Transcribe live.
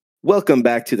Welcome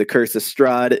back to the Curse of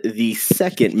Strahd, the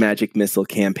second Magic Missile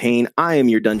campaign. I am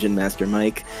your Dungeon Master,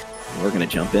 Mike. And we're going to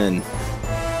jump in.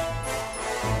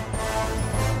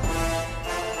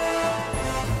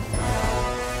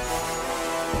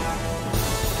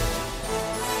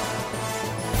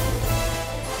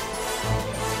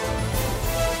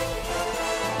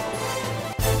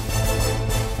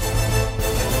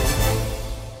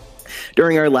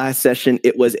 During our last session,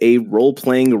 it was a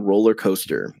role-playing roller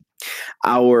coaster.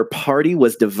 Our party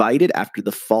was divided after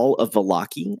the fall of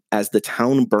Vallaki as the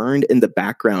town burned in the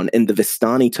background and the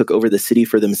Vistani took over the city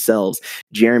for themselves.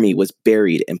 Jeremy was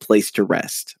buried and placed to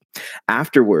rest.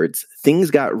 Afterwards, things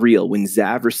got real when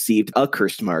Zav received a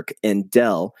curse mark and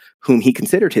Del, whom he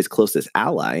considered his closest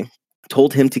ally,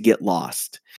 told him to get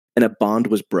lost, and a bond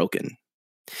was broken.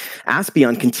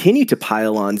 Aspion continued to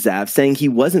pile on Zav, saying he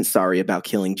wasn't sorry about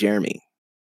killing Jeremy.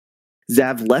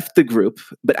 Zav left the group,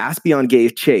 but Aspion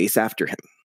gave chase after him.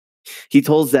 He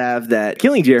told Zav that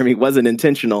killing Jeremy wasn't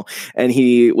intentional, and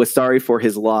he was sorry for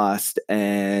his loss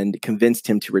and convinced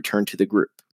him to return to the group.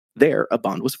 There, a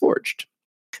bond was forged.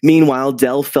 Meanwhile,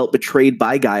 Del felt betrayed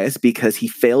by Gaius because he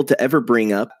failed to ever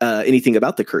bring up anything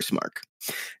about the curse mark.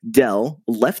 Del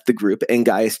left the group and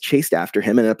Gaius chased after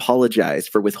him and apologized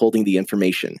for withholding the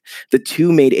information. The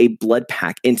two made a blood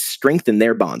pact and strengthened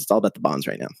their bonds. It's all about the bonds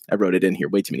right now. I wrote it in here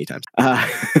way too many times.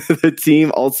 The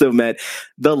team also met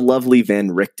the lovely Van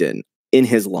Richten in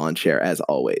his lawn chair, as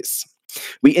always.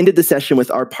 We ended the session with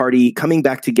our party coming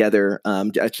back together.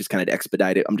 Just kind of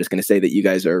expedite it. I'm just going to say that you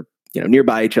guys are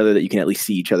nearby each other, that you can at least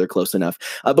see each other close enough.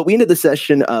 But we ended the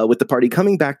session with the party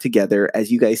coming back together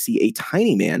as you guys see a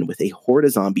tiny man with a horde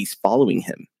of zombies following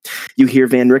him. You hear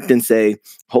Van Richten say,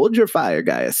 "Hold your fire,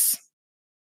 Gaius."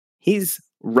 He's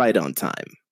right on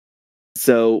time.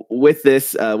 So with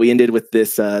this, we ended with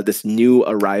this new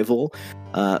arrival.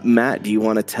 Matt, do you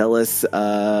want to tell us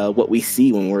what we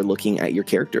see when we're looking at your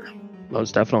character?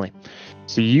 Most definitely.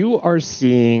 So you are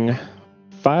seeing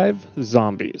 5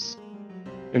 zombies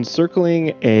encircling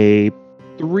a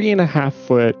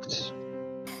 3.5-foot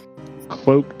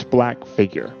cloaked black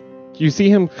figure. You see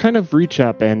him kind of reach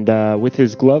up and with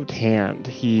his gloved hand,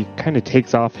 he kind of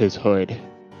takes off his hood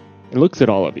and looks at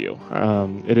all of you.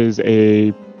 It is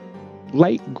a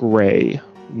light gray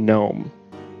gnome.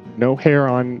 No hair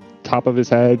on top of his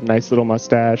head, nice little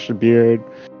mustache, a beard,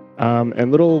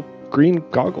 and little green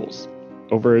goggles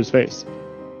over his face.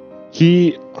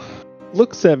 He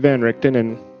looks at Van Richten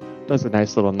and does a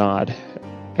nice little nod.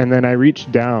 And then I reach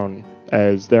down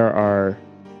as there are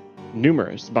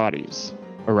numerous bodies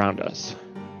around us.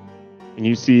 And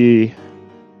you see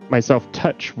myself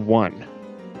touch one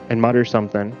and mutter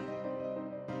something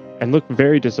and look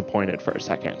very disappointed for a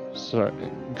second. So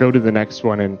go to the next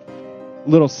one and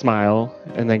little smile,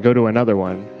 and then go to another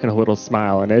one and a little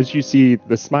smile. And as you see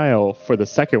the smile for the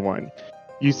second one,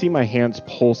 you see my hands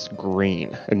pulse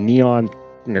green, a neon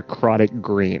necrotic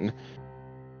green,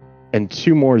 and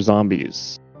 2 more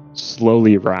zombies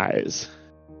slowly rise.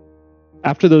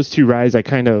 After those 2 rise, I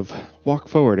kind of walk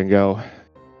forward and go,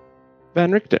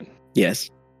 "Van Richten." Yes.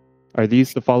 "Are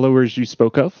these the followers you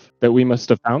spoke of that we must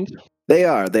have found?" They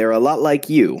are. They are a lot like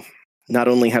you. Not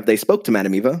only have they spoke to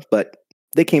Madame Eva, but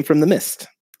they came from the mist,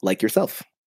 like yourself.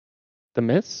 The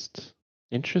mist?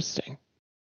 Interesting.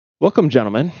 Welcome,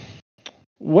 gentlemen.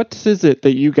 What is it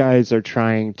that you guys are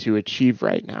trying to achieve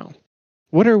right now?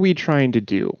 What are we trying to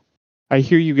do? I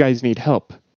hear you guys need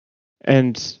help,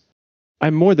 and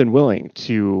I'm more than willing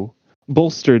to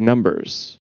bolster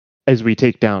numbers as we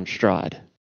take down Strahd.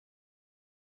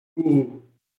 Ooh,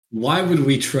 why would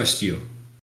we trust you?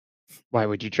 Why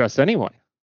would you trust anyone?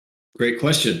 Great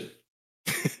question.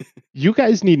 You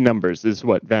guys need numbers, is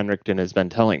what Van Richten has been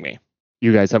telling me.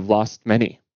 You guys have lost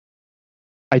many.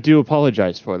 I do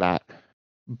apologize for that.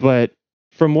 But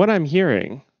from what I'm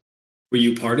hearing... Were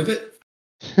you part of it?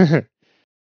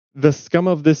 The scum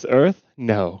of this earth?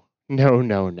 No.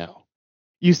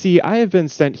 You see, I have been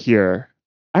sent here...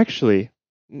 Actually,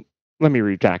 let me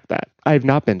retract that. I have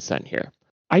not been sent here.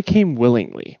 I came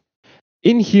willingly.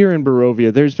 In here in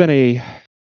Barovia, there's been a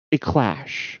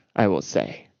clash, I will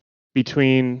say,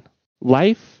 between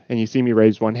life, and you see me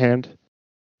raise one hand,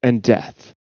 and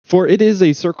death. For it is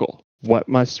a circle. What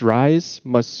must rise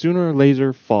must sooner or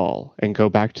later fall and go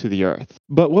back to the earth.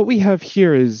 But what we have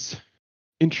here is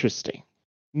interesting.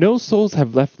 No souls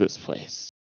have left this place.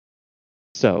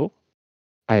 So,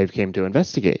 I have came to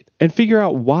investigate and figure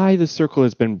out why the circle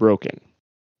has been broken.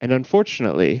 And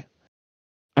unfortunately,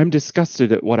 I'm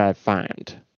disgusted at what I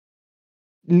find.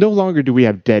 No longer do we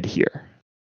have dead here.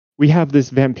 We have this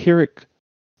vampiric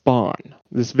spawn,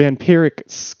 this vampiric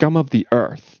scum of the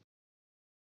earth.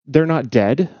 They're not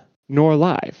dead. nor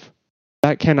alive.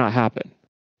 That cannot happen,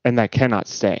 and that cannot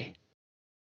stay.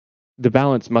 The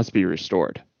balance must be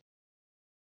restored.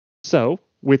 So,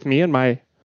 with me and my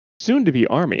soon-to-be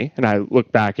army, and I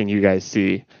look back and you guys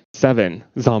see 7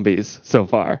 zombies so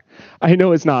far. I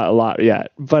know it's not a lot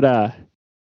yet, but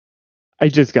I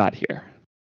just got here.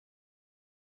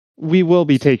 We will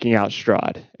be taking out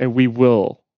Strahd, and we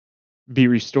will be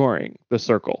restoring the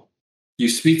circle. You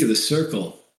speak of the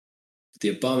circle. The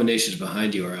abominations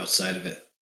behind you are outside of it.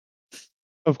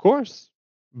 Of course.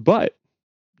 But,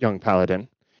 young paladin,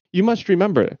 you must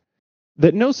remember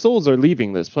that no souls are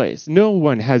leaving this place. No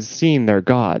one has seen their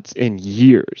gods in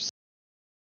years.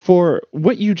 For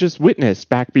what you just witnessed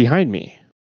back behind me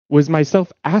was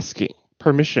myself asking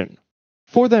permission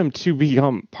for them to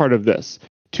become part of this,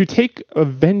 to take a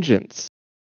vengeance.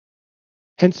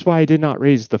 Hence why I did not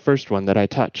raise the first one that I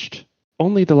touched.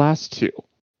 Only the last 2.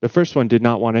 The first one did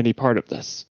not want any part of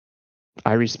this.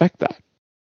 I respect that.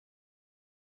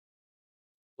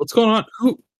 What's going on?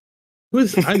 Who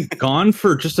is? I'm gone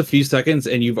for just a few seconds,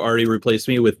 and you've already replaced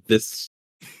me with this.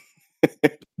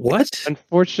 What?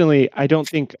 Unfortunately, I don't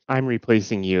think I'm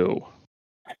replacing you.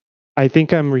 I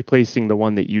think I'm replacing the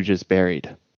one that you just buried.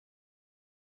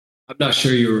 I'm not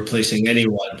sure you're replacing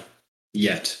anyone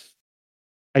yet.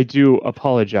 I do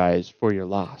apologize for your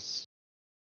loss.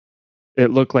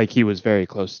 It looked like he was very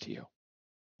close to you.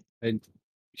 And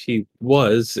he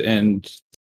was, and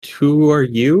who are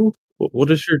you?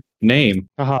 What is your name?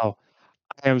 Oh,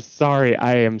 I am sorry.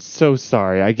 I am so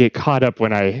sorry. I get caught up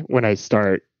when I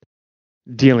start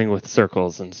dealing with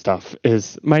circles and stuff.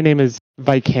 My name is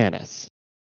Vikanis,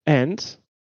 and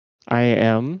I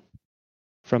am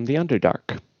from the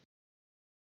Underdark.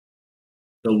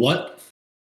 The what?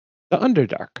 The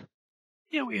Underdark.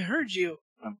 Yeah, we heard you.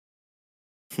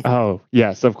 Oh,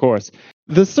 yes, of course.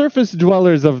 The surface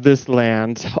dwellers of this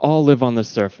land all live on the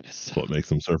surface. What makes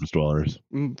them surface dwellers?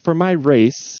 For my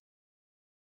race,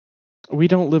 we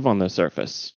don't live on the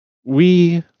surface.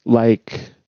 We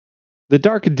like the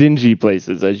dark, dingy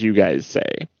places, as you guys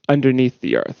say, underneath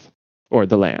the earth. Or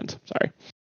the land, sorry.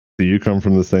 Do you come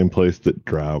from the same place that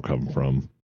drow come from?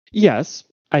 Yes,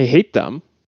 I hate them.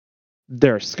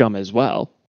 They're scum as well.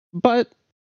 But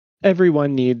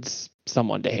everyone needs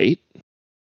someone to hate.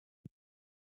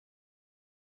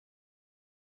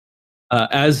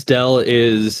 As Dell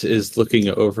is looking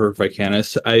over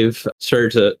Vikanis, I've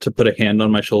started to put a hand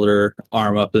on my shoulder,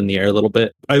 arm up in the air a little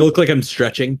bit. I look like I'm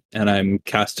stretching, and I'm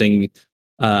casting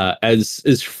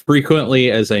as frequently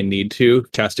as I need to,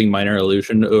 casting minor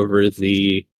illusion over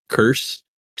the curse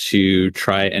to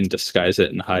try and disguise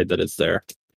it and hide that it's there,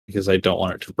 because I don't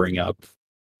want it to bring up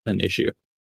an issue.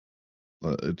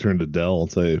 I turn to Dell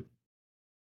and say,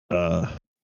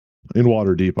 in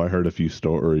Waterdeep, I heard a few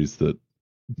stories that,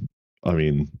 I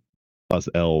mean, us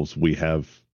elves, we have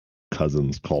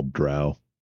cousins called drow.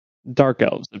 Dark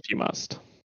elves, if you must.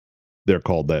 They're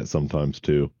called that sometimes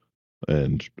too.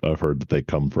 And I've heard that they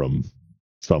come from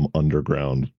some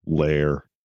underground lair.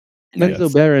 Menzo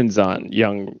Baronzon,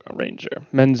 young ranger.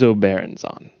 Menzo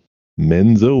Baronzon.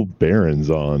 Menzo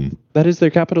Baronzon. That is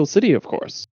their capital city, of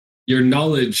course. Your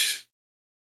knowledge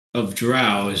of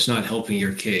drow is not helping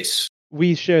your case.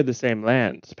 We share the same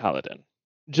land, Paladin.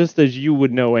 Just as you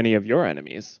would know any of your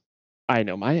enemies, I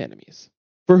know my enemies.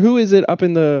 For who is it up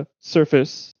in the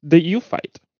surface that you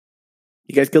fight?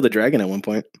 You guys killed a dragon at one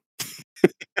point.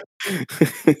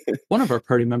 One of our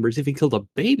party members even killed a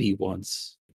baby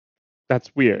once.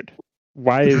 That's weird.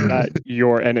 Why is that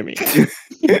your enemy?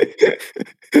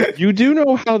 You do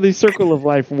know how the circle of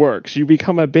life works. You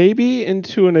become a baby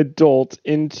into an adult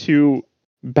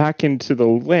back into the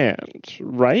land,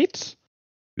 right?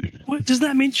 What does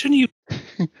that mean? Shouldn't you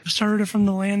have started from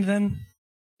the land then?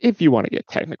 If you want to get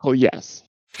technical, yes.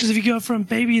 Because if you go from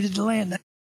baby to the land,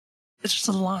 it's just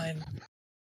a line.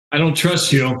 I don't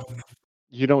trust you.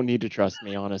 You don't need to trust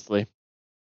me, honestly.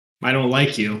 I don't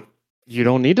like you. You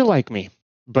don't need to like me,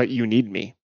 but you need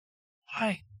me.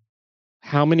 Why?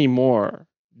 How many more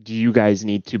do you guys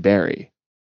need to bury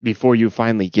before you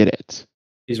finally get it?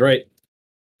 He's right.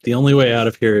 The only way out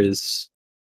of here is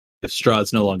if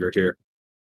Strahd's no longer here.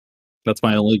 That's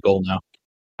my only goal now.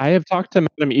 I have talked to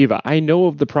Madam Eva. I know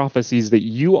of the prophecies that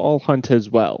you all hunt as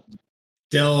well.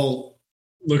 Dell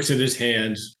looks at his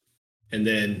hands, and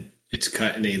then it's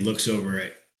cut, and he looks over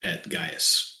at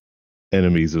Gaius.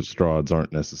 Enemies of Strahd's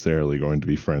aren't necessarily going to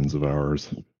be friends of ours.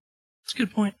 That's a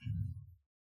good point.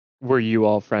 Were you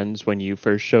all friends when you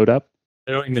first showed up?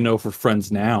 I don't even know if we're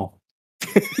friends now.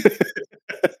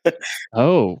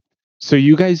 Oh, so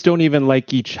you guys don't even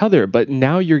like each other, but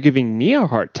now you're giving me a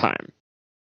hard time.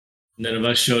 None of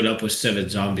us showed up with 7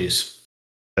 zombies.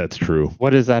 That's true.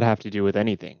 What does that have to do with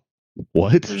anything?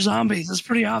 What? They're zombies. It's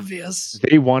pretty obvious.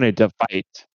 They wanted to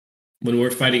fight. When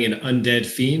we're fighting an undead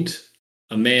fiend,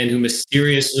 a man who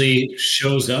mysteriously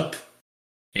shows up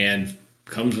and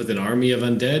comes with an army of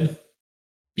undead,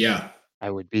 yeah. I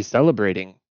would be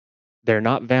celebrating. They're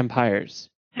not vampires.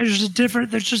 There's just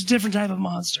different type of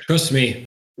monster. Trust me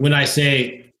when I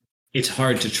say it's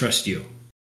hard to trust you,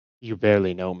 You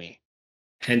barely know me,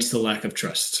 hence the lack of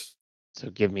trust. so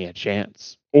give me a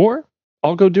chance. Or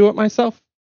I'll go do it myself.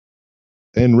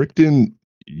 And Rickton,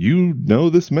 you know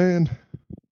this man?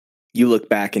 You look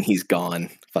back and he's gone,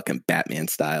 fucking Batman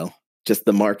style. Just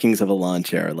the markings of a lawn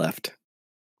chair are left.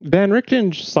 Van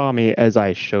Richten saw me as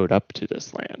I showed up to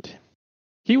this land.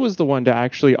 He was the one to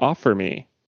actually offer me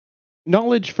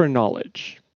knowledge for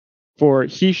knowledge. For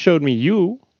he showed me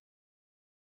you,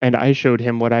 and I showed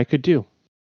him what I could do.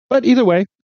 But either way,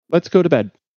 let's go to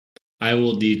bed. I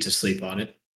will need to sleep on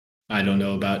it. I don't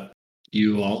know about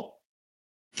you all.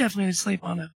 Definitely sleep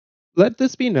on it. Let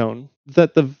this be known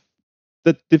that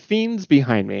the fiends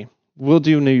behind me will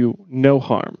do you no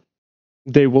harm.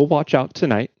 They will watch out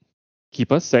tonight,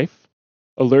 keep us safe,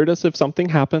 alert us if something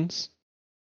happens,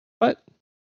 but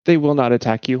they will not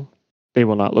attack you. They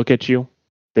will not look at you.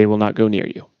 They will not go near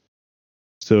you.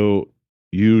 So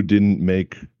you didn't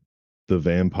make the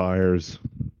vampires?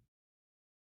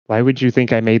 Why would you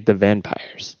think I made the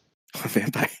vampires?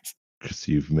 Vampires. Because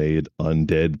you've made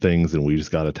undead things and we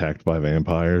just got attacked by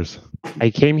vampires? I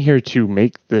came here to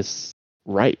make this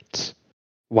right.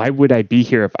 Why would I be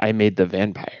here if I made the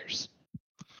vampires?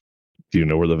 Do you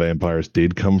know where the vampires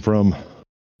did come from?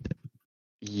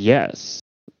 Yes.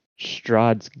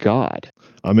 Strahd's god.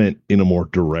 I meant in a more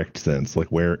direct sense. Like,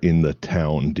 where in the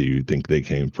town do you think they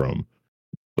came from?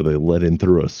 Were they let in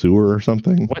through a sewer or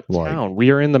something? What Like, town?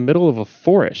 We are in the middle of a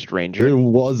forest, Ranger. there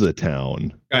was a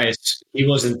town. Guys, he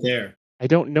wasn't there. I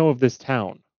don't know of this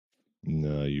town.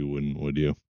 No, you wouldn't, would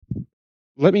you?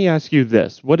 Let me ask you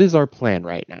this. What is our plan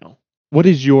right now? What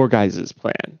is your guys'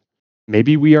 plan?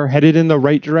 Maybe we are headed in the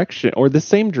right direction or the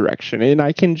same direction, and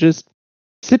I can just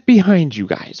sit behind you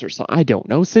guys or something. I don't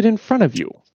know. Sit in front of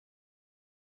you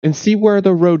and see where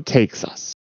the road takes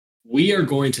us. We are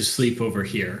going to sleep over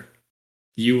here.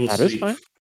 You will That is sleep fine.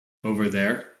 over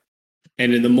there.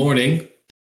 And in the morning,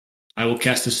 I will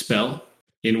cast a spell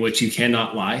in which you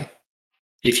cannot lie.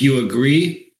 If you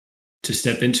agree to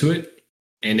step into it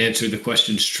and answer the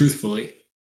questions truthfully,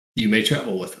 you may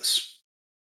travel with us.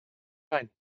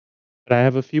 But I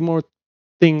have a few more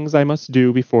things I must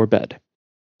do before bed.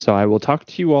 So I will talk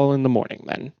to you all in the morning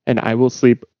then, and I will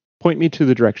sleep. Point me to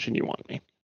the direction you want me.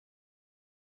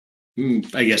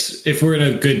 I guess if we're in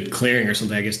a good clearing or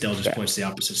something, I guess Dell just Okay. points the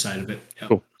opposite side of it. Yeah.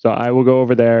 Cool. So I will go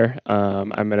over there. I'm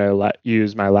going to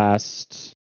use my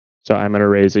last. So I'm going to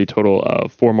raise a total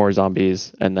of 4 more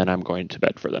zombies, and then I'm going to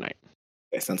bed for the night.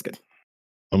 Okay, sounds good.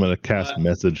 I'm going to cast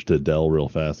message to Dell real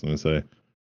fast. I'm going to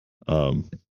say,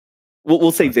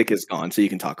 We'll say Vic is gone, so you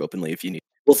can talk openly if you need.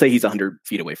 We'll say he's 100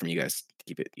 feet away from you guys to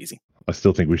keep it easy. I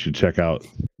still think we should check out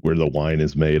where the wine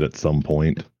is made at some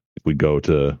point. If we go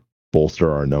to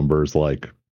bolster our numbers, like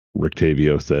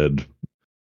Rictavio said,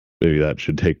 maybe that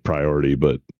should take priority.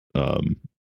 But,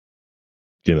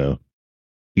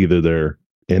 either they're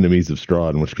enemies of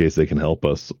Strahd, in which case they can help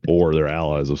us, or they're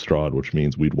allies of Strahd, which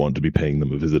means we'd want to be paying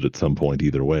them a visit at some point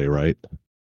either way, right?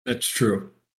 That's true.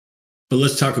 But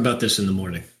let's talk about this in the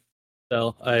morning.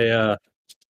 Well, I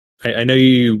know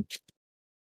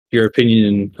your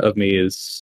opinion of me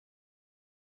is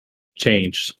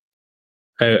changed.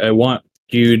 I want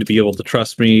you to be able to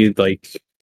trust me like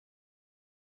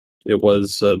it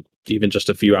was even just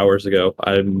a few hours ago.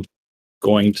 I'm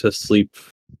going to sleep.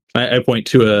 I point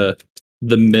to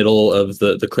the middle of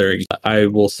the clearing. I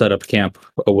will set up camp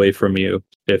away from you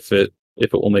if it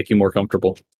will make you more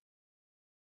comfortable.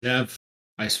 Nav,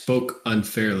 I spoke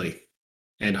unfairly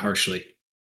and harshly.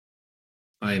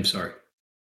 I am sorry.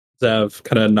 Zav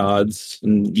kind of nods,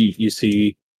 and you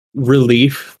see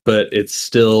relief, but it's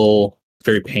still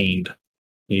very pained.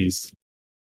 It's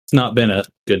not been a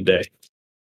good day.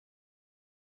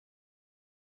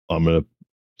 I'm going to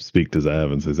speak to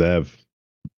Zav and say, Zav,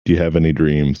 do you have any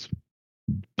dreams?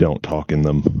 Don't talk in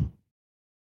them.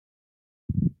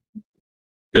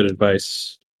 Good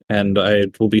advice, and I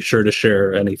will be sure to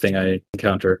share anything I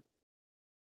encounter.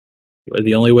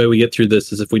 The only way we get through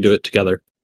this is if we do it together.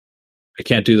 I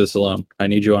can't do this alone. I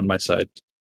need you on my side.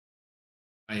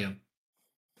 I am.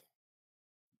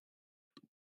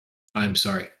 I'm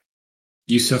sorry.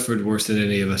 You suffered worse than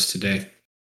any of us today.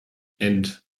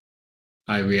 And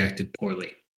I reacted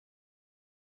poorly.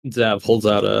 Zav holds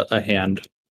out a hand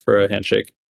for a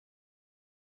handshake.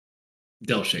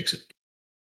 Dell shakes it.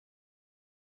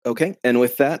 Okay, and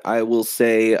with that, I will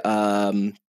say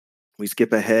we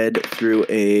skip ahead through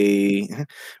a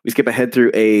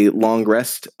long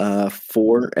rest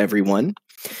for everyone.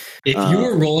 If you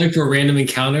were rolling for a random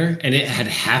encounter and it had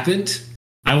happened,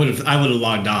 I would have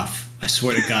logged off. I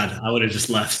swear to God, I would have just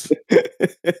left.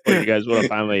 Or you guys would have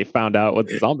finally found out what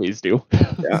the zombies do.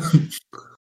 Yeah.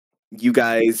 You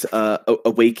guys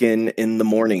awaken in the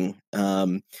morning.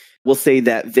 We'll say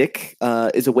that Vic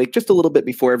is awake just a little bit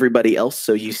before everybody else.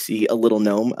 So you see a little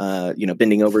gnome,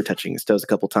 bending over, touching his toes a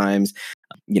couple times,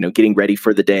 getting ready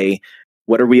for the day.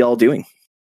 What are we all doing?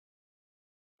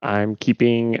 I'm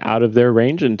keeping out of their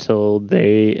range until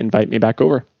they invite me back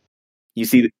over. You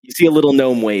see a little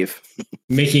gnome wave.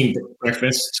 Making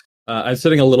breakfast. I'm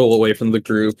sitting a little away from the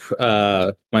group.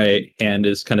 My hand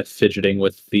is kind of fidgeting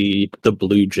with the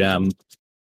blue gem,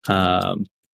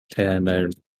 and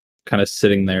I'm kind of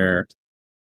sitting there,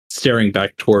 staring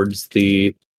back towards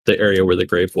the area where the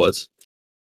grave was.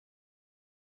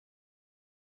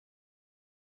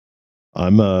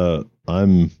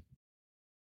 I'm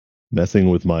messing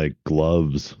with my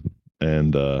gloves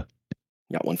and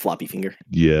Got one floppy finger.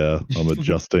 yeah, I'm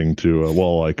adjusting to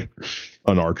like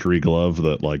an archery glove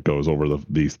that like goes over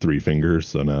these three fingers.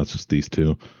 So now it's just these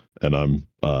two, and I'm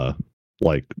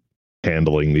like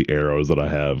handling the arrows that I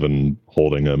have and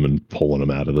holding them and pulling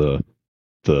them out of the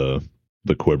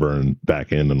quiver and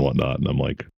back in and whatnot. And I'm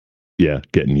like, yeah,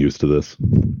 getting used to this.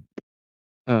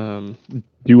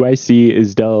 Do I see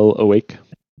is Del awake?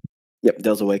 Yep,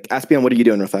 Del's awake. Aspion, what are you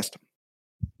doing real fast?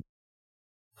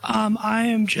 I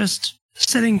am just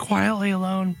sitting quietly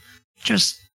alone,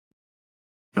 just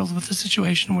filled with the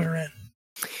situation we're in.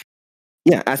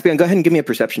 Yeah, Aspion, go ahead and give me a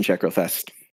perception check real fast,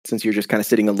 since you're just kind of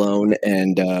sitting alone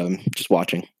and just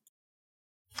watching.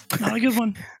 Not a good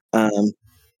one.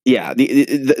 Yeah,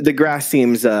 the grass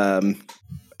seems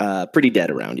pretty dead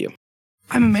around you.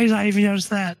 I'm amazed I even noticed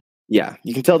that. Yeah,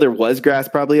 you can tell there was grass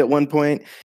probably at one point,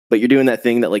 but you're doing that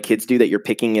thing that like kids do that you're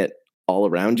picking it all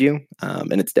around you,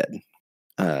 and it's dead.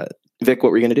 Vic,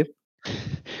 what were you going to do?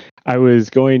 I was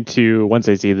going to, once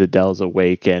I see the Del's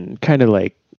awake and kind of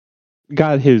like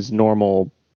got his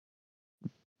normal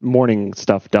morning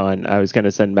stuff done, I was going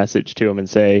to send a message to him and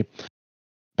say,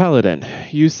 Paladin,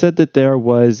 you said that there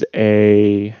was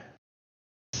a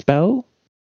spell?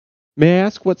 May I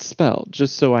ask what spell,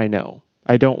 just so I know?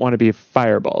 I don't want to be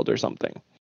fireballed or something.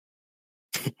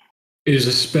 It is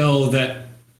a spell that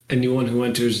anyone who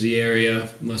enters the area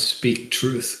must speak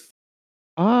truth.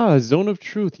 Ah, Zone of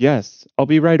Truth, yes. I'll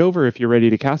be right over if you're ready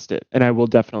to cast it, and I will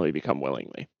definitely become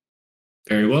willingly.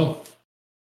 Very well.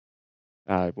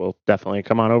 I will definitely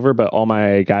come on over, but all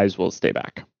my guys will stay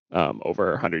back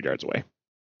over 100 yards away.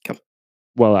 Come.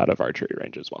 Well out of archery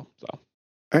range as well. So, all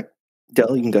right.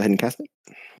 Del, you can go ahead and cast it.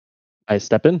 I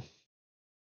step in.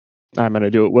 I'm going to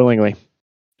do it willingly.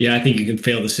 Yeah, I think you can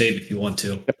fail the save if you want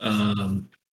to.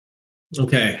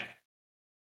 Okay.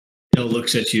 Del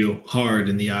looks at you hard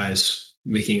in the eyes,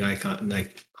 making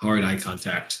hard eye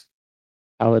contact.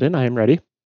 Paladin, I am ready.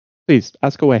 Please,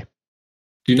 ask away.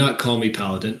 Do not call me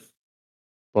Paladin.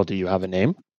 Well, do you have a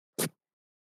name?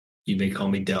 You may call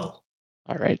me Del.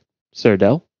 All right. Sir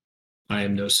Del? I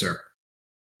am no sir.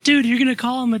 Dude, you're going to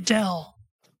call him Adele.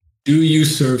 Do you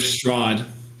serve Strahd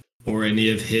or any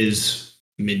of his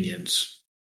minions?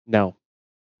 No.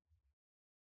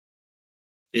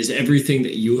 Is everything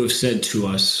that you have said to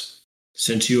us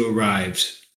since you arrived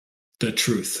the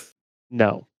truth?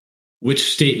 No.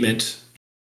 Which statement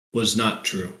was not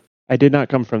true? I did not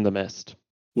come from the mist.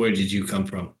 Where did you come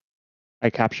from? I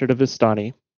captured a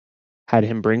Vistani, had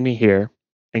him bring me here,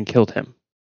 and killed him.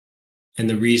 And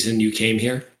the reason you came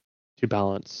here? To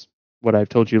balance what I've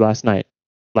told you last night,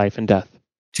 life and death.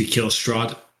 To kill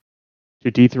Strahd? To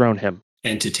dethrone him.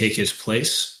 And to take his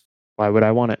place? Why would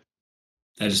I want it?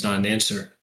 That is not an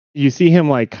answer. You see him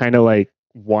like kind of like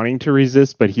wanting to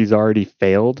resist, but he's already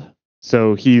failed.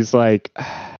 So he's like,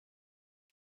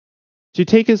 to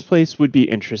take his place would be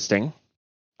interesting.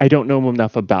 I don't know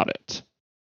enough about it.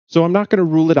 So I'm not going to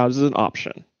rule it out as an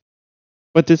option.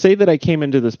 But to say that I came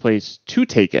into this place to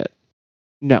take it,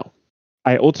 no.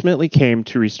 I ultimately came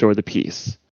to restore the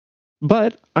peace.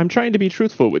 But I'm trying to be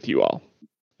truthful with you all.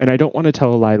 And I don't want to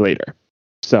tell a lie later.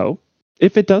 So,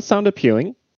 if it does sound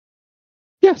appealing,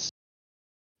 yes.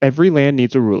 Every land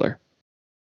needs a ruler.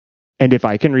 And if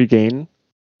I can regain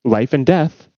life and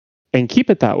death and keep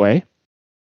it that way,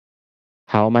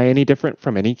 how am I any different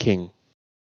from any king?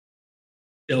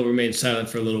 He'll remain silent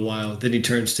for a little while. Then he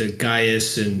turns to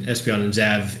Gaius and Espion and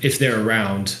Zav, if they're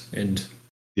around. And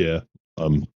yeah,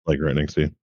 I'm like right next to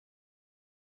you.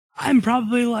 I'm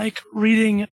probably like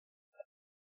reading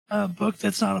a book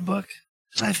that's not a book.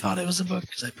 because I thought it was a book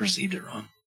because I perceived it wrong.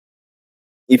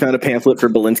 You found a pamphlet for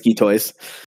Belinsky toys.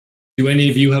 Do any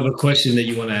of you have a question that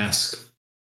you want to ask?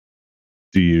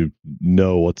 Do you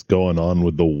know what's going on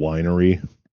with the winery?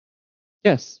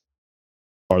 Yes,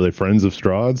 Are they friends of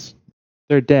Strahd's?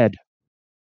 they're dead.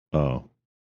 Oh,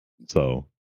 so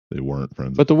they weren't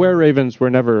friends. But the Were-Ravens were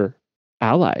never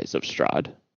allies of Strahd.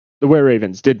 The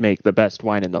Were-Ravens did make the best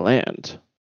wine in the land.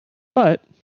 But,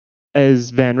 as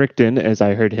Van Richten, as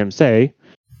I heard him say,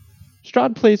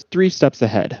 Strahd plays 3 steps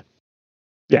ahead.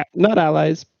 Yeah, not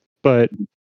allies, but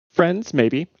friends,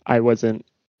 maybe. I wasn't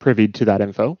privy to that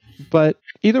info. But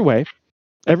either way,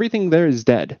 everything there is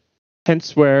dead.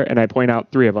 Hence where, and I point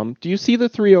out 3 of them, do you see the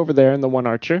 3 over there and the 1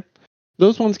 archer?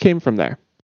 Those ones came from there.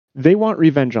 They want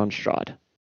revenge on Strahd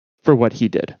for what he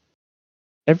did.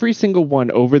 Every single one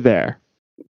over there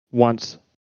wants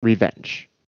revenge.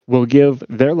 Will give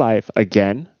their life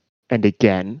again and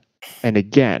again and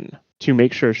again to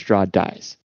make sure Strahd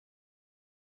dies.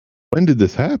 When did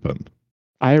this happen?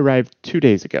 I arrived 2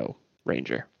 days ago,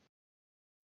 Ranger.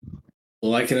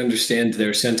 Well, I can understand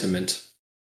their sentiment.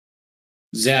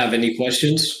 Zav, any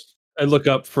questions? I look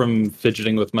up from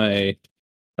fidgeting with my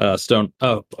stone.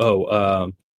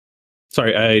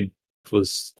 Sorry, I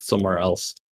was somewhere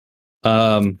else.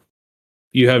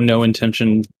 You have no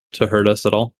intention to hurt us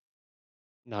at all?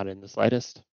 Not in the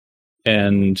slightest.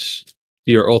 And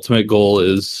your ultimate goal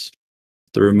is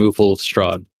the removal of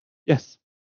Strahd. Yes.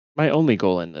 My only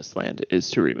goal in this land is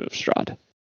to remove Strahd.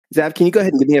 Zav, can you go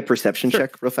ahead and give me a perception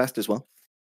check real fast as well?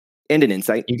 And an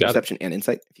insight. You got Perception and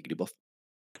insight, if you could do both.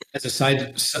 As a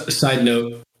side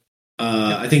note,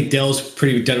 I think Dell's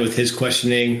pretty done with his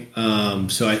questioning.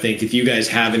 So I think if you guys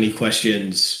have any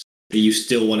questions that you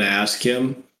still want to ask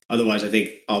him, otherwise I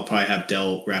think I'll probably have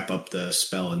Dell wrap up the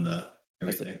spell and the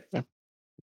everything. Yeah.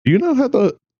 Do you know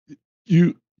how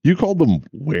you called them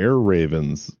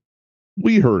were-ravens?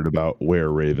 We heard about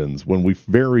were-ravens when we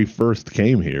very first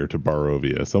came here to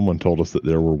Barovia. Someone told us that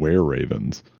there were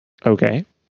were-ravens. Okay.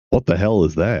 What the hell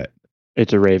is that?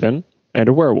 It's a raven and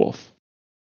a werewolf.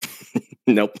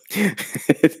 Nope.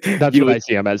 That's you what I would,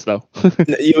 see him as, though.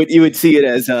 you would see it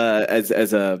as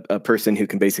a person who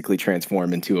can basically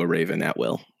transform into a raven at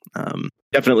will.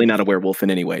 Definitely not a werewolf in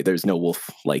any way. There's no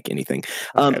wolf-like anything.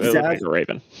 Okay, they look Zav, like a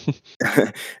raven.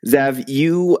 Zav,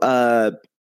 you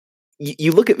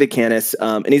look at Vikanis,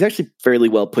 and he's actually fairly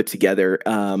well put together.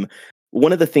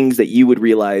 One of the things that you would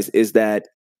realize is that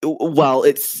while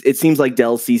it seems like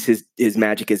Dell sees his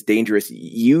magic as dangerous,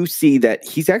 you see that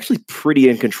he's actually pretty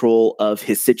in control of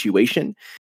his situation.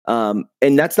 And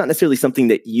that's not necessarily something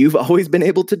that you've always been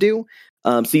able to do.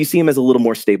 So you see him as a little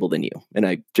more stable than you. And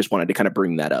I just wanted to kind of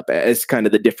bring that up as kind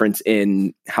of the difference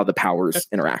in how the powers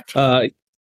interact.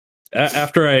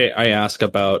 After I ask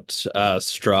about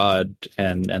Strahd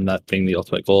and that being the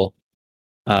ultimate goal,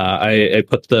 I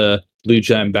put the blue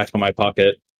gem back in my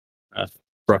pocket,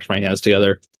 brush my hands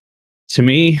together. To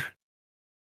me,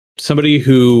 somebody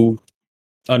who,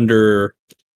 under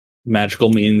magical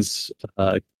means,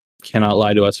 cannot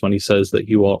lie to us when he says that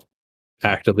he will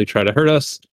actively try to hurt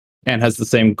us and has the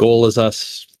same goal as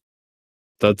us,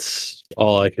 that's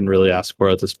all I can really ask for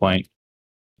at this point.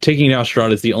 Taking down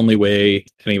Strahd is the only way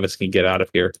any of us can get out of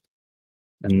here.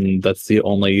 And that's the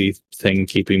only thing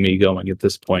keeping me going at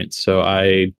this point. So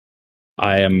I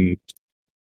am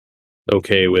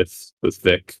okay with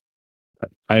Vic.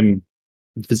 I'm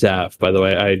Zav, by the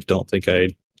way. I don't think I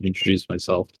introduced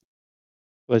myself.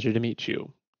 Pleasure to meet you.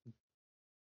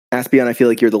 Aspion, I feel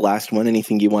like you're the last one.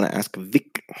 Anything you want to ask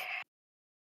Vic?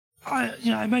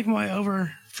 I make my way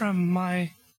over from my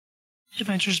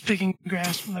adventures picking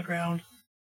grass from the ground,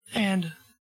 and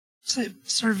say,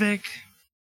 Sir Vic,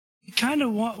 we kind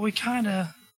of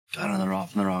got on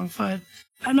the wrong foot.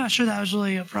 I'm not sure that was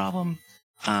really a problem.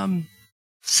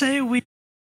 Say we're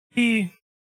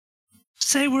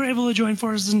able to join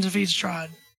forces and defeat Strahd.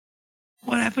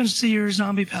 What happens to your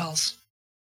zombie pals?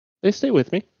 They stay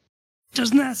with me.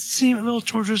 Doesn't that seem a little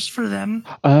torturous for them?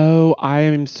 Oh,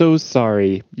 I'm so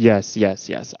sorry. Yes.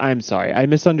 I'm sorry. I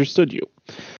misunderstood you.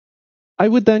 I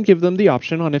would then give them the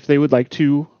option on if they would like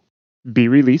to be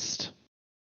released.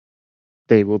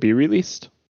 They will be released.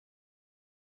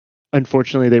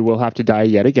 Unfortunately, they will have to die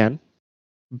yet again,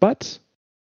 but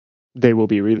they will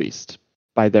be released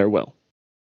by their will.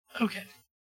 Okay.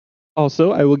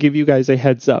 Also, I will give you guys a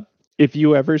heads up. If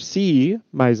you ever see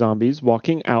my zombies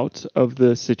walking out of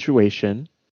the situation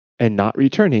and not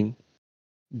returning,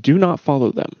 do not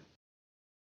follow them.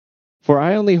 For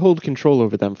I only hold control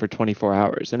over them for 24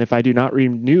 hours, and if I do not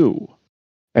renew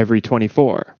every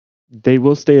 24, they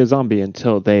will stay a zombie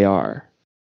until they are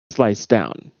sliced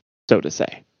down, so to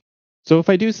say. So if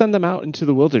I do send them out into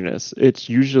the wilderness, it's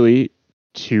usually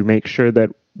to make sure that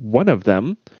one of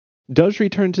them does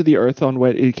return to the earth on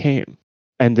what it came,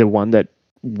 and the one that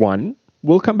won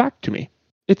will come back to me.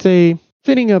 It's a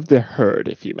thinning of the herd,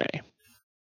 if you may.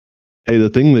 Hey, the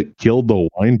thing that killed the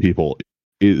wine people,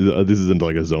 this isn't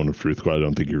like a zone of truth, I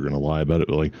don't think you're going to lie about it,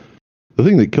 but like, the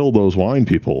thing that killed those wine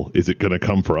people, is it going to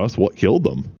come for us? What killed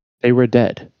them? They were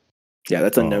dead. Yeah,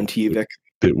 that's unknown to you, Vic.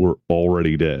 They were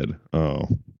already dead. Oh.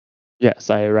 Yes,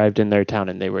 I arrived in their town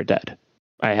and they were dead.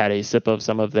 I had a sip of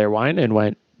some of their wine and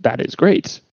went, that is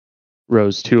great.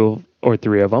 Rose 2 or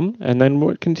 3 of them, and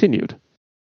then continued.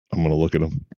 I'm going to look at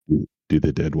them. Do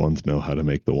the dead ones know how to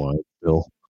make the wine still?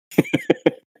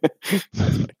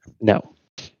 No.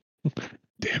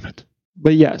 Damn it.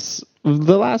 But yes,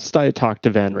 the last I talked to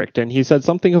Van Richten, he said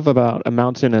something about a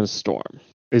mountain and a storm.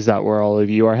 Is that where all of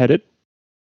you are headed?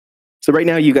 So right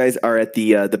now you guys are at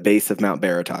the base of Mount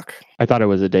Baratok. I thought it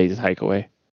was a day's hike away.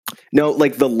 No,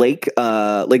 like the Lake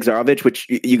Zarovich, which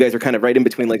you guys are kind of right in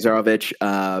between Lake Zarovich,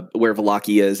 where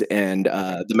Valaki is, and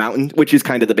the mountain, which is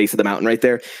kind of the base of the mountain right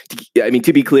there. I mean,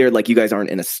 to be clear, like you guys aren't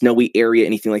in a snowy area,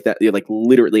 anything like that. You're like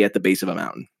literally at the base of a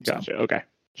mountain. So. Gotcha. Okay.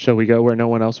 Shall we go where no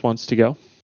one else wants to go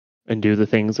and do the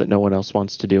things that no one else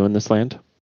wants to do in this land?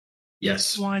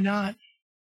 Yes. Why not?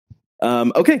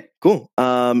 Okay, cool.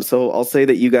 So I'll say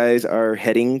that you guys are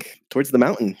heading towards the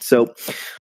mountain. So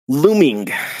looming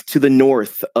to the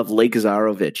north of Lake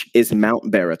Zarovich is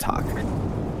Mount Baratok,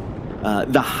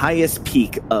 the highest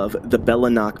peak of the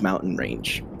Belanak mountain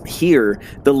range. Here,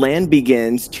 the land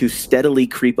begins to steadily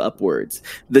creep upwards,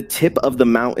 the tip of the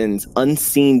mountains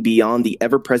unseen beyond the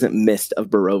ever-present mist of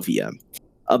Barovia.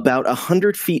 About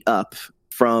 100 feet up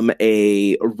from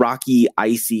a rocky,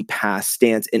 icy pass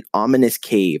stands an ominous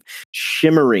cave,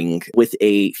 shimmering with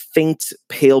a faint,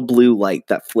 pale blue light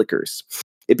that flickers.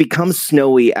 It becomes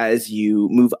snowy as you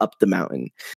move up the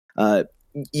mountain.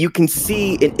 You can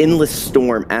see an endless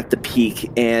storm at the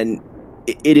peak, and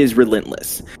it is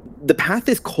relentless. The path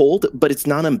is cold, but it's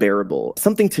not unbearable.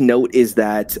 Something to note is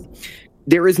that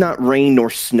there is not rain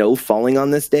nor snow falling on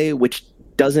this day, which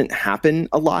doesn't happen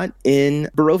a lot in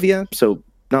Barovia, so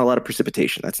not a lot of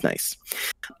precipitation. That's nice.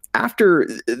 After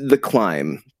the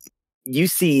climb, you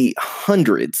see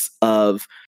hundreds of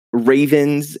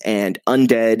ravens and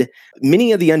undead.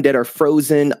 Many of the undead are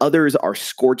frozen. Others are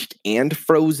scorched and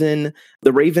frozen.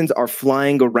 The ravens are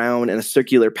flying around in a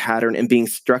circular pattern and being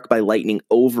struck by lightning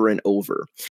over and over.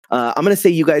 I'm going to say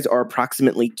you guys are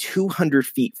approximately 200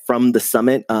 feet from the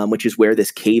summit, which is where this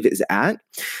cave is at.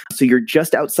 So you're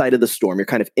just outside of the storm. You're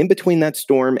kind of in between that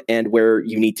storm and where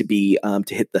you need to be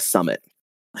to hit the summit.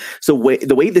 So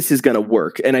the way this is going to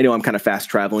work, and I know I'm kind of fast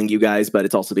traveling you guys, but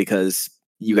it's also because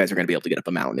you guys are going to be able to get up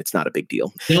a mountain. It's not a big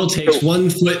deal. Bill takes 1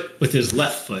 foot with his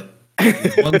left foot,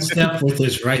 1 step with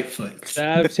his right foot.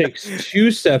 Sav takes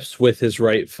 2 steps with his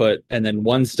right foot and then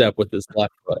 1 step with his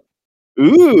left foot.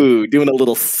 Ooh, doing a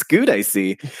little scoot, I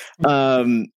see.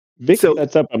 Vic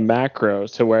sets up a macro,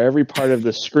 so where every part of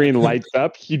the screen lights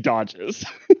up, he dodges.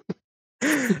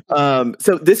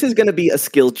 So this is going to be a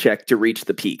skill check to reach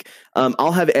the peak.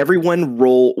 I'll have everyone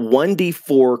roll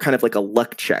 1d4, kind of like a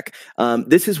luck check.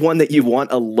 This is one that you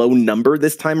want a low number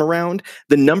this time around.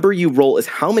 The number you roll is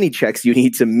how many checks you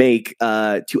need to make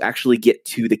to actually get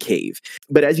to the cave.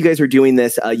 But as you guys are doing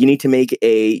this, you need to make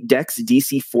a Dex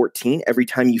DC 14. Every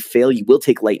time you fail, you will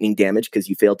take lightning damage because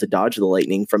you failed to dodge the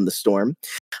lightning from the storm.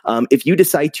 If you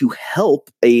decide to help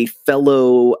a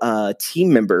fellow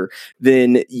team member,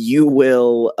 then you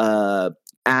will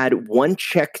add 1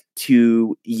 check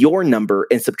to your number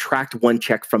and subtract 1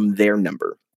 check from their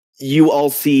number. You all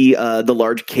see the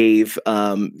large cave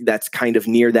that's kind of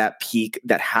near that peak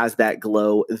that has that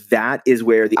glow. That is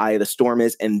where the Eye of the Storm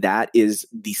is, and that is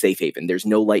the safe haven. There's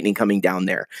no lightning coming down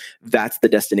there. That's the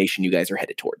destination you guys are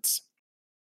headed towards.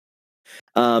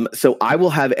 So I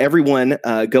will have everyone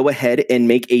go ahead and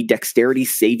make a dexterity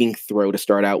saving throw to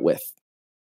start out with.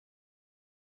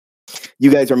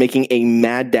 You guys are making a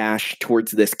mad dash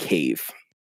towards this cave.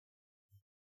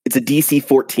 It's a DC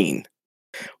 14.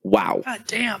 Wow. God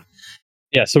damn.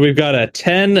 Yeah, so we've got a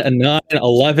 10, a 9,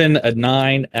 11, a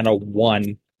 9, and a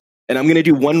 1. And I'm going to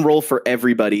do 1 roll for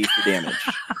everybody for damage.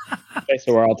 Okay,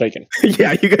 so we're all taken.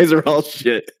 Yeah, you guys are all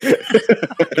shit.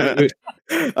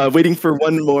 Waiting for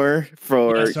 1 more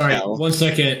for sorry, Cal. 1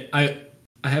 second. I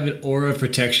have an aura of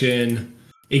protection.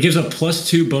 It gives a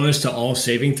 +2 bonus to all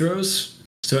saving throws.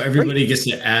 So everybody gets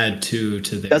to add 2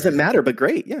 to their... Doesn't matter, but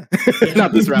great, yeah.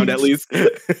 Not this round, at least.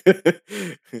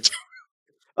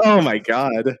 Oh my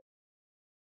god.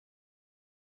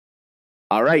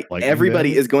 All right, Like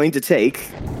everybody is going to take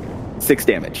 6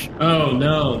 damage. Oh,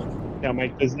 no. Now,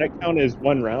 Mike, does that count as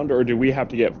one round, or do we have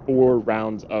to get 4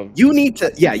 rounds of? You need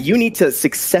to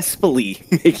successfully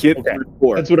make it Okay. through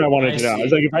 4. That's what I wanted I to know. I see.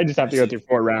 was like, if I just have to I go through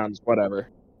 4 rounds, whatever.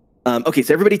 Okay,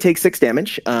 so everybody takes 6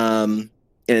 damage, and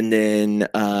then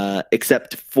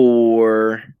except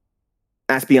for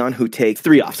Aspion, who takes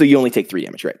 3 off. So you only take 3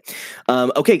 damage, right?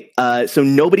 Okay, so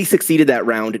nobody succeeded that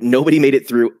round. Nobody made it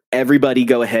through. Everybody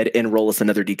go ahead and roll us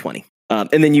another d20.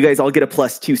 And then you guys all get a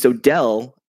 +2. So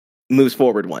Del moves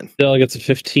forward 1. Dell gets a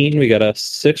 15. We got a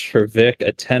 6 for Vic,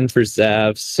 a 10 for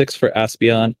Zav, 6 for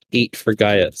Aspion, 8 for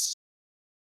Gaius.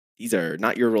 These are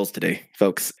not your rolls today,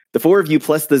 folks. The 4 of you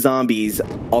plus the zombies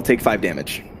all take 5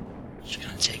 damage. Just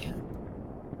gonna take it.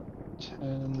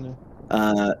 10.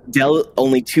 Del,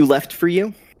 only 2 left for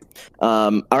you.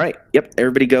 All right. Yep.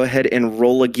 Everybody go ahead and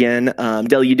roll again.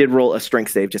 Del, you did roll a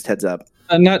strength save, just heads up.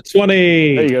 Not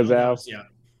 20. There you go, Zav. Yeah.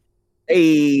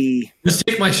 Hey. Just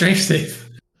take my strength save.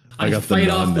 I I got the fight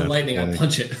off the non-nat lightning. 20. I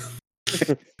punch it.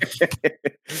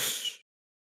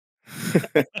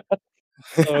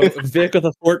 So Vic with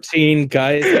a 14,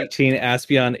 Gaius 18,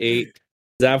 Aspion 8,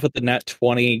 Zav with the nat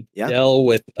 20, Yeah. Dell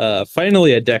with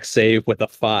finally a dex save with a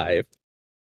 5.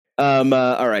 All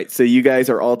right. So you guys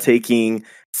are all taking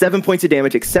 7 points of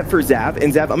damage, except for Zav.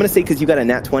 And Zav, I'm going to say because you got a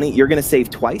nat 20, you're going to save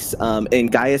twice.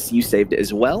 And Gaius, you saved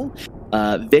as well.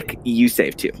 Vic, you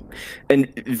saved too.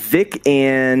 And Vic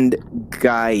and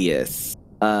Gaius.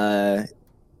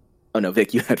 Oh no,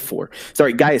 Vic, you had 4.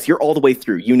 Sorry, Gaius, you're all the way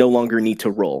through. You no longer need to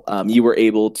roll. You were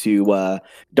able to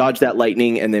dodge that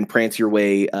lightning and then prance your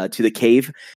way to the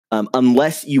cave.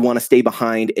 Unless you want to stay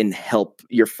behind and help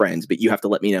your friends, but you have to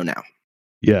let me know now.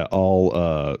 Yeah,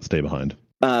 I'll stay behind.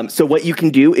 So what you can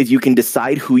do is you can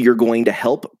decide who you're going to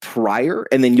help prior,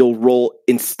 and then you'll roll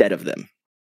instead of them.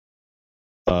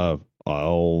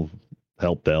 I'll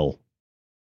help Del.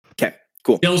 Okay,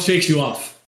 cool. Dell shakes you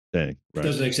off. Dang. Right.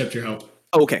 Doesn't accept your help.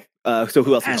 Oh, okay. So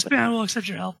who else? is helping? Aspion will accept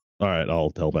your help. All right,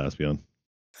 I'll help Aspion.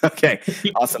 Okay,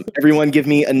 awesome. Everyone, give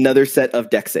me another set of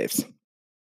deck saves.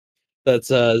 That's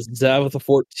Zav with a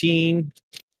 14,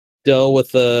 Dell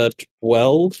with a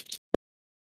 12.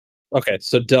 Okay,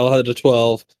 so Dell had a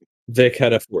 12, Vic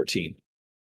had a 14.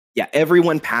 Yeah,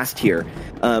 everyone passed here.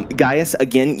 Gaius,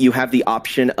 again, you have the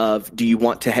option of: do you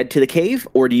want to head to the cave,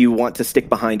 or do you want to stick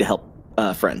behind to help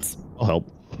friends? I'll help.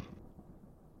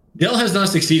 Dell has not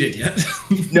succeeded yet.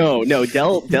 No.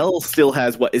 Del still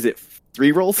has, what is it,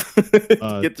 3 rolls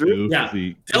to get through? 2, Yeah.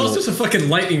 3, Dell's just a fucking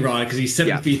lightning rod because he's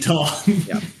 7 feet tall.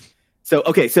 So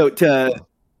okay, so to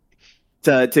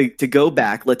go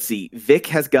back, let's see. Vic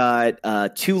has got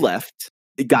 2 left.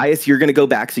 Gaius, you're going to go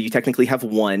back, so you technically have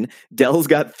 1. Dell's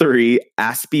got 3.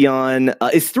 Aspion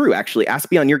is through, actually.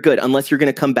 Aspion, you're good, unless you're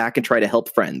going to come back and try to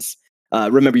help friends.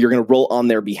 Remember, you're going to roll on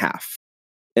their behalf.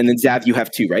 And then Zav, you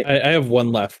have 2, right? I have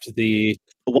 1 left. 1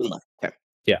 left. Okay.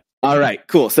 Yeah. All right,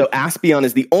 cool. So Aspion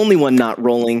is the only one not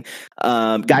rolling.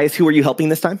 Gaius, who are you helping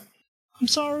this time? I'm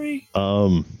sorry.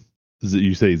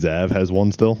 You say Zav has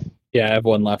 1 still? Yeah, I have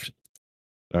 1 left.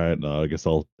 All right, I guess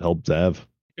I'll help Zav.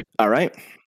 All right.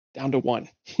 Down to 1.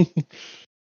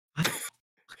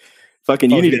 Fucking,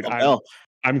 you Oh, need dude, to help.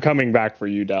 I'm coming back for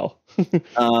you, Del.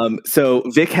 So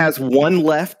Vic has 1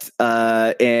 left,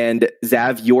 and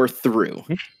Zav, you're through.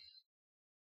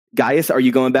 Gaius, are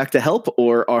you going back to help,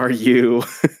 or are you?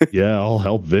 Yeah, I'll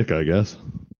help Vic, I guess.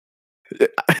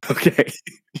 Okay,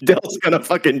 Del's gonna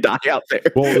fucking die out there.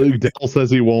 Well, Del says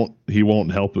he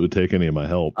won't help take any of my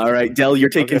help. All right, Del, you're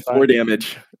taking Okay, 4 fine.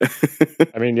 damage.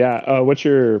 I mean, yeah. What's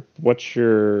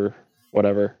your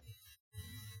whatever?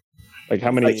 Like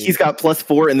how many? He's got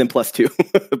 +4 and then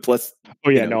 +2. Plus. Oh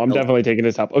yeah, you know, no, I'm no. definitely taking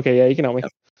his help. Okay, yeah, you can help me.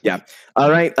 All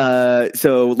right,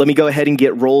 so let me go ahead and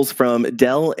get rolls from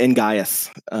Del and Gaius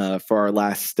for our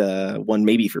last one,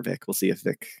 maybe for Vic. We'll see if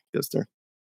Vic goes through.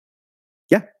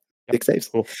 Yeah, Vic saves.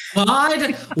 Cool.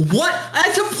 God, what?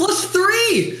 That's a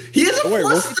 +3. He has a Don't worry,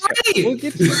 +3. We'll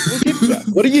get to that.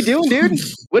 What are you doing, dude?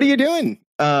 What are you doing?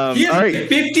 All He has right, a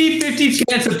 50-50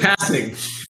 chance of passing.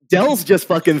 Del's just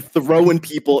fucking throwing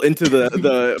people into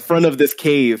the front of this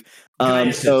cave.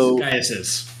 Gaius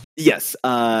is. Yes,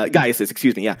 Gaius is,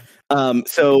 excuse me, yeah.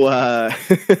 This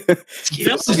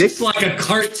is just like a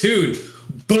cartoon.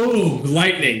 Boom,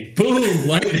 lightning. Boom,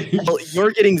 lightning. Well,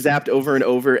 you're getting zapped over and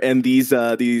over, and these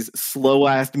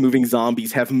slow-ass moving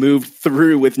zombies have moved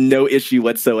through with no issue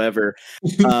whatsoever.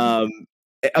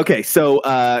 Okay, so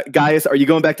Gaius, are you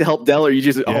going back to help Del, or are you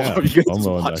just Yeah, are you I'm just going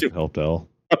back watch to him? help Del.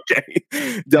 Okay,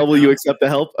 Del, will you accept the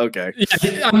help? Okay,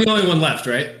 Yeah, I'm the only one left,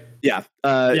 right? yeah,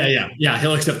 Yeah.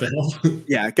 He'll accept the help.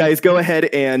 yeah. Guys, go ahead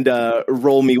and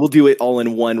roll me. We'll do it all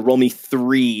in one. Roll me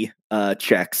 3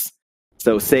 checks.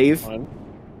 So save. 1,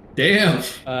 Damn.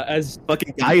 As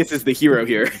Fucking Gaius is the hero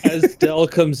here. as Del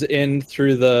comes in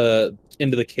through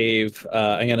into the cave,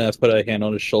 I'm gonna put a hand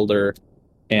on his shoulder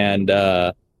and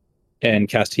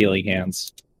cast Healing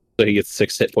Hands, so he gets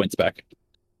 6 hit points back.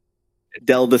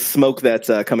 Del, the smoke that's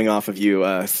coming off of you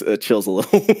chills a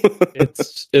little.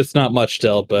 It's not much,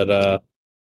 Del, but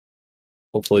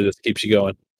hopefully this keeps you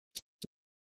going.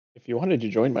 If you wanted to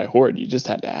join my horde, you just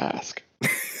had to ask.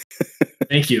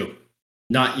 Thank you.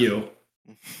 Not you.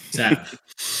 Zap.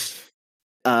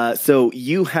 So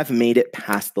you have made it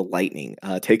past the lightning.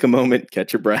 Take a moment,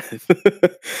 catch your breath.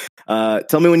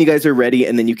 Tell me when you guys are ready,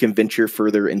 and then you can venture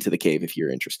further into the cave if you're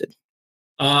interested.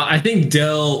 I think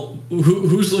Del.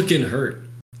 Who's looking hurt?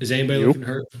 Is anybody looking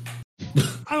hurt?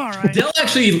 I'm all right. Del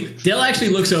actually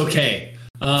looks okay.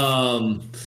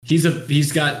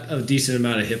 He's got a decent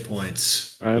amount of hit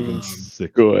points. I'm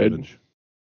Sick good. damage.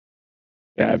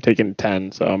 Yeah, I've taken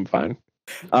 10, so I'm fine.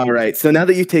 All right. So now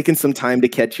that you've taken some time to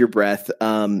catch your breath,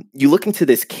 you look into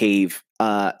this cave.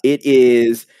 It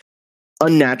is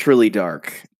unnaturally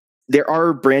dark. There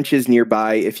are branches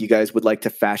nearby if you guys would like to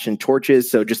fashion torches.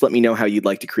 So just let me know how you'd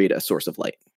like to create a source of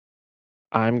light.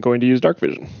 I'm going to use dark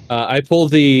vision. I pull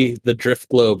the drift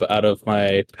globe out of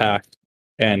my pack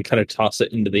and kind of toss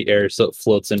it into the air so it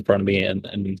floats in front of me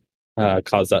and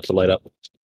cause that to light up.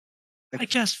 I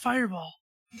cast Fireball.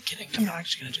 I'm kidding. I'm not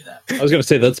actually going to do that. I was going to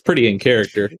say that's pretty in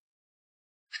character.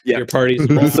 Yeah. Your party's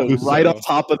So right up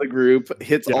top of the group,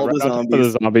 hits all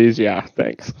the zombies. Yeah,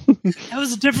 thanks. That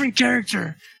was a different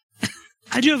character.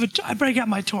 I break out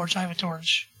my torch. I have a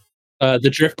torch. The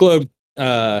drift globe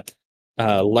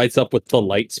lights up with the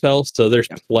light spell, so there's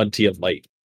plenty of light.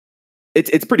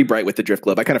 It's pretty bright with the drift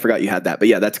globe. I kind of forgot you had that, but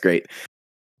yeah, that's great.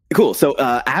 Cool. So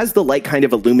as the light kind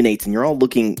of illuminates and you're all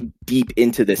looking deep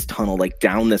into this tunnel, like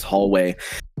down this hallway,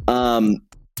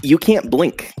 you can't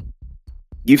blink.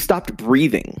 You've stopped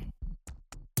breathing.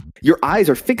 Your eyes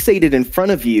are fixated in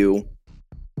front of you,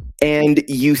 and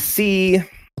you see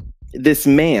this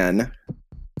man.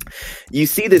 You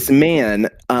see this man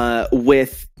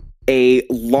with a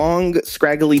long,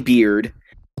 scraggly beard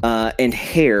and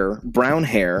hair, brown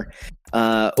hair,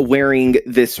 wearing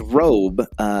this robe,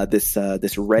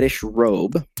 this reddish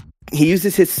robe. He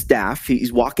uses his staff.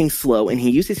 He's walking slow, and he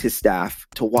uses his staff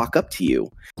to walk up to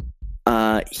you.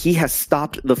 He has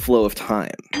stopped the flow of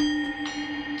time.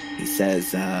 He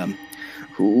says,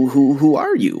 "Who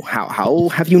are you? How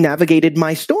have you navigated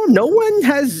my storm? No one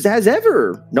has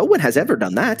ever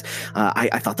done that.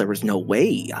 I thought there was no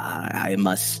way. I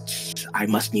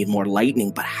must need more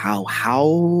lightning, but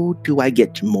how do I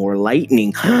get more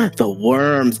lightning? The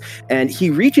worms." And he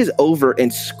reaches over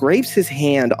and scrapes his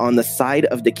hand on the side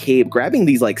of the cave, grabbing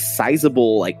these like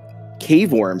sizable like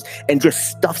cave worms, and just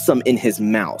stuffs them in his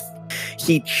mouth.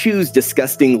 He chews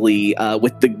disgustingly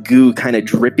with the goo kind of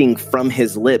dripping from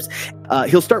his lips.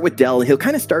 He'll start with Del, and he'll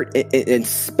kind of start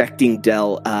inspecting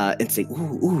Del and say,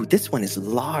 ooh, this one is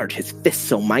large. His fist's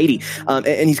so mighty.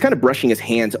 And he's kind of brushing his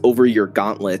hands over your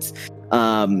gauntlets.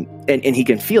 And he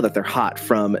can feel that they're hot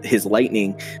from his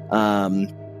lightning.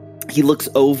 He looks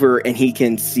over and he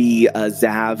can see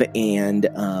Zav and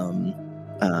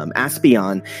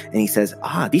Aspion, and he says,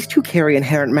 these two carry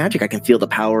inherent magic. I can feel the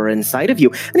power inside of you.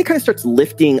 And he kind of starts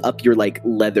lifting up your like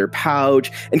leather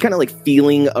pouch and kind of like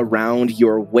feeling around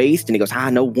your waist, and he goes,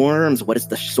 no worms. What is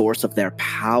the source of their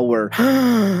power?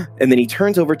 And then he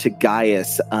turns over to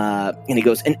Gaius, and he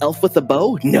goes, an elf with a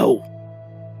bow? No,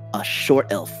 a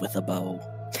short elf with a bow.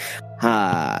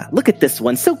 Look at this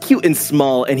one, so cute and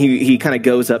small. And he kind of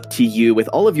goes up to you with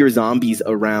all of your zombies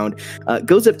around,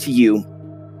 goes up to you.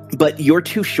 But you're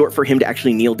too short for him to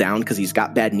actually kneel down because he's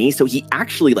got bad knees. So he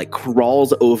actually like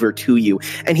crawls over to you,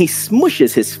 and he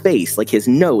smushes his face, like his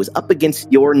nose, up against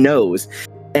your nose.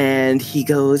 And he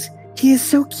goes, he is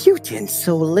so cute and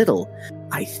so little.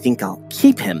 I think I'll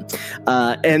keep him.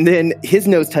 And then his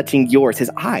nose touching yours,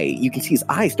 his eye, you can see his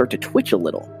eyes start to twitch a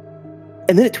little.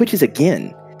 And then it twitches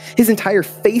again. His entire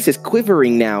face is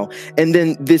quivering now. And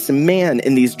then this man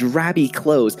in these drabby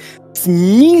clothes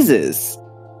sneezes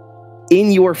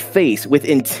in your face with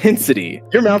intensity.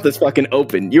 Your mouth is fucking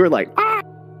open. You're like,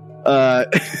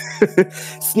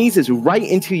 sneezes right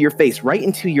into your face, right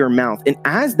into your mouth. And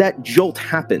as that jolt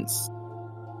happens,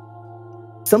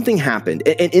 something happened.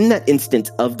 And in that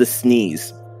instant of the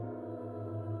sneeze,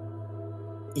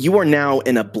 you are now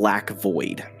in a black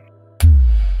void.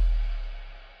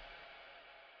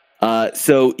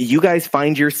 So you guys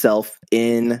find yourself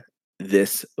in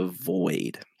this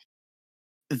void.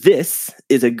 This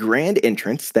is a grand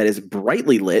entrance that is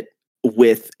brightly lit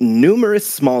with numerous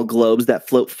small globes that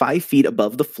float 5 feet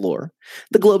above the floor.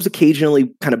 The globes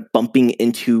occasionally kind of bumping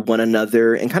into one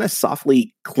another and kind of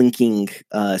softly clinking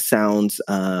sounds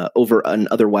over an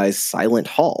otherwise silent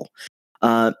hall.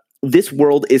 This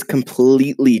world is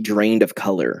completely drained of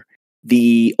color.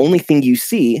 The only thing you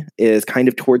see is kind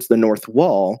of towards the north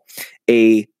wall,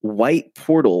 a white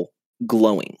portal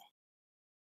glowing.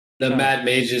 The Mad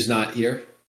Mage is not here.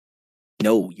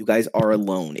 No, you guys are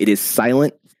alone. It is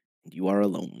silent. You are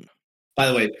alone. By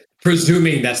the way,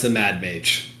 presuming that's the Mad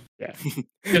Mage. Yeah.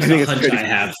 Just a hunch I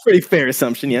have. Pretty fair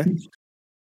assumption, yeah.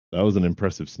 That was an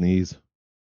impressive sneeze.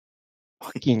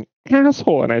 Fucking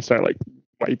asshole. And I start like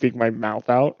wiping my mouth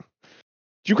out.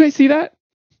 Did you guys see that?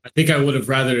 I think I would have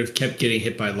rather have kept getting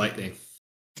hit by lightning.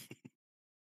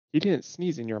 You didn't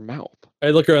sneeze in your mouth. I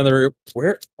look around the room.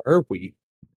 Where are we?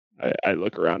 I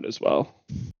look around as well.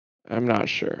 I'm not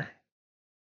sure.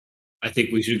 I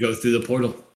think we should go through the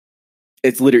portal.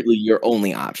 It's literally your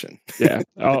only option. Yeah,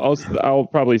 I'll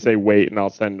probably say wait, and I'll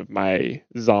send my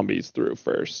zombies through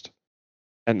first,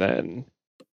 and then.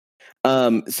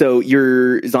 So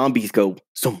your zombies go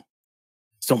sum,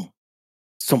 sum,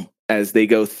 sum as they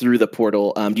go through the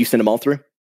portal. Do you send them all through?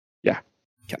 Yeah.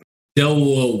 Okay. Del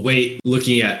will wait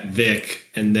looking at Vic,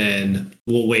 and then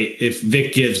we'll wait. If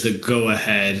Vic gives the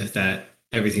go-ahead that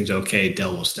everything's okay,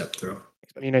 Del will step through.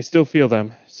 I mean, I still feel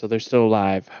them, so they're still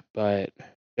alive, but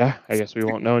yeah, I guess we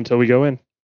won't know until we go in.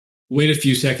 Wait a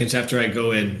few seconds after I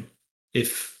go in.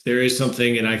 If there is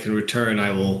something and I can return,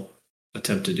 I will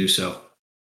attempt to do so.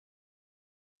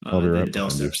 I'll be right Del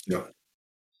behind you. steps through.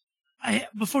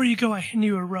 Before you go, I hand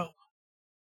you a rope.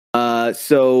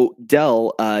 So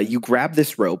Del, you grab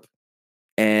this rope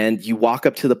and you walk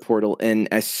up to the portal, and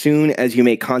as soon as you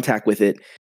make contact with it,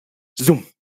 zoom.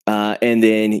 And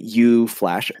then you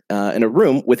flash in a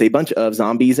room with a bunch of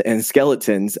zombies and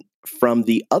skeletons. From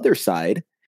the other side,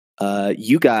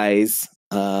 you guys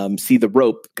see the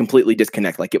rope completely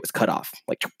disconnect, like it was cut off,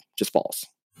 like just falls.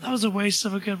 That was a waste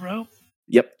of a good rope.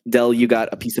 Yep. Del, you got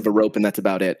a piece of a rope, and that's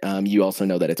about it. You also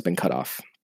know that it's been cut off.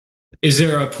 Is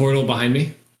there a portal behind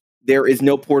me? There is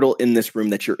no portal in this room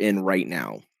that you're in right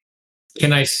now.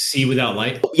 Can I see without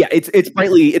light? Yeah, it's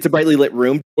a brightly lit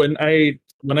room. When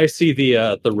I see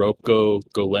the rope go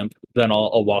limp, then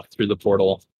I'll walk through the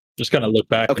portal. Just kind of look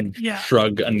back and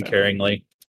shrug uncaringly,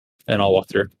 and I'll walk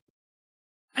through.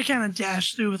 I kind of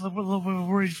dash through with a little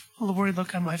worried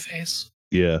look on my face.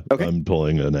 Yeah, Okay. I'm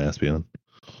pulling an Aspion.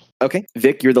 Okay,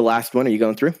 Vic, you're the last one. Are you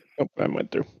going through? Oh, I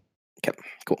went through. Okay,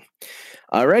 cool.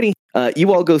 Alrighty,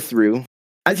 you all go through.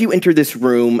 As you enter this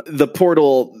room, the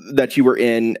portal that you were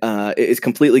in is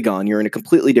completely gone. You're in a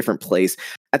completely different place.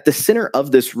 At the center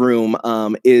of this room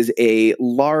is a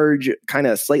large, kind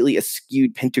of slightly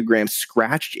askewed pentagram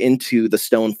scratched into the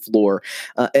stone floor.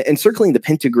 Encircling the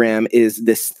pentagram is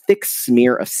this thick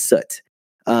smear of soot.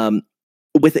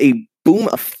 With a boom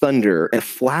of thunder and a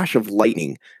flash of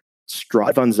lightning,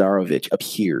 Strahd von Zarovich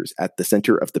appears at the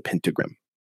center of the pentagram.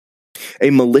 A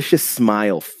malicious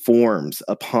smile forms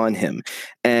upon him,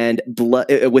 and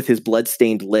with his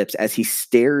blood-stained lips as he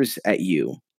stares at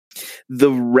you,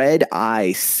 the red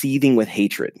eye seething with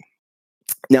hatred.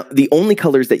 Now, the only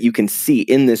colors that you can see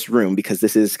in this room, because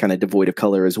this is kind of devoid of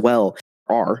color as well,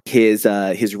 are his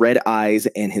red eyes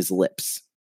and his lips.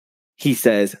 He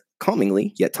says,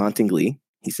 calmingly yet tauntingly,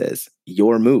 he says,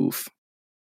 "Your move."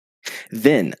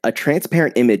 Then, a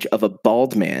transparent image of a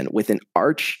bald man with an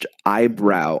arched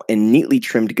eyebrow and neatly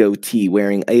trimmed goatee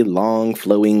wearing a long,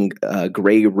 flowing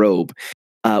gray robe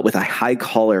with a high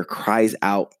collar cries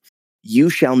out, "You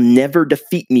shall never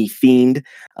defeat me, fiend,"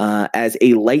 as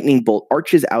a lightning bolt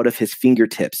arches out of his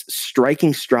fingertips,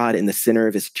 striking Strahd in the center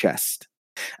of his chest.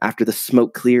 After the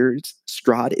smoke clears,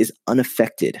 Strahd is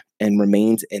unaffected and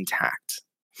remains intact.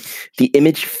 The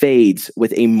image fades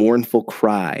with a mournful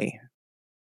cry.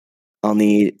 I'll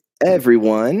need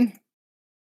everyone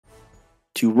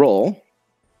to roll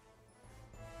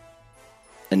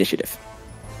initiative.